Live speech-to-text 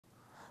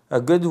a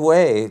good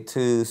way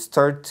to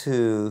start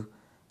to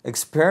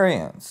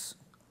experience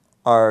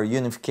our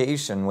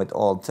unification with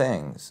all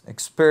things,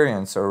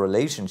 experience our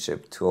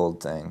relationship to all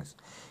things,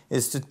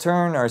 is to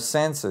turn our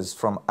senses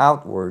from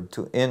outward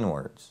to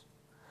inwards.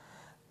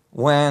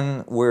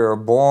 When we're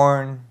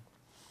born,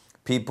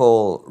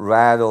 people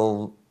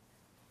rattle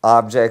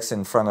objects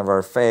in front of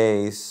our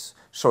face,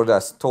 showed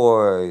us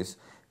toys,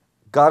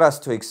 got us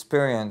to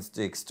experience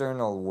the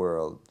external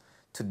world,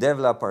 to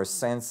develop our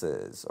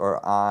senses,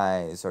 our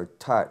eyes, our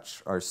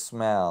touch, our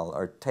smell,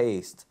 our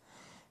taste,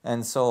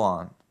 and so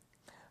on.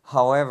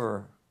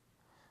 However,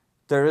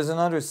 there is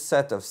another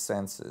set of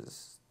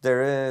senses.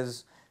 There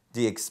is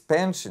the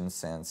expansion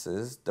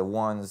senses, the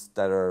ones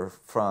that are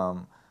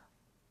from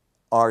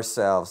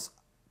ourselves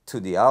to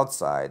the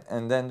outside,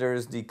 and then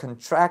there's the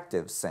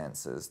contractive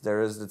senses.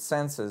 There is the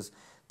senses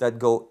that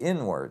go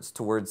inwards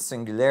towards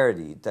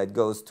singularity, that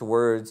goes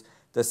towards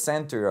the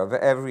center of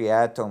every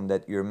atom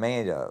that you're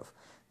made of,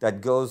 that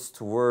goes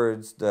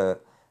towards the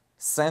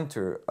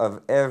center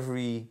of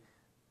every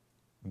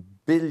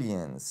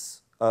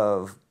billions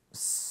of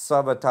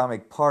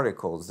subatomic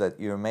particles that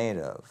you're made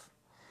of.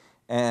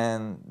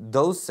 And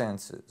those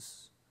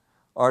senses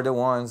are the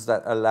ones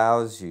that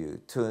allows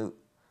you to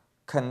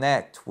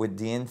connect with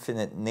the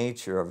infinite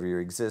nature of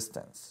your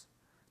existence,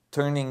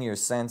 turning your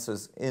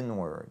senses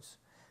inwards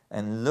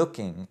and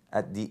looking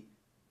at the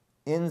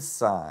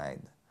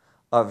inside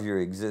of your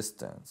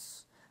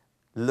existence,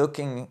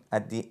 looking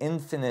at the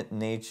infinite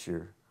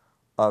nature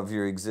of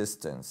your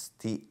existence,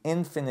 the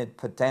infinite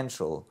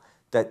potential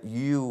that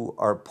you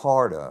are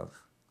part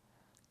of,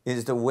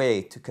 is the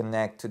way to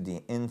connect to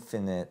the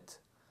infinite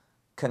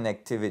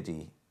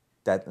connectivity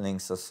that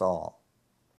links us all.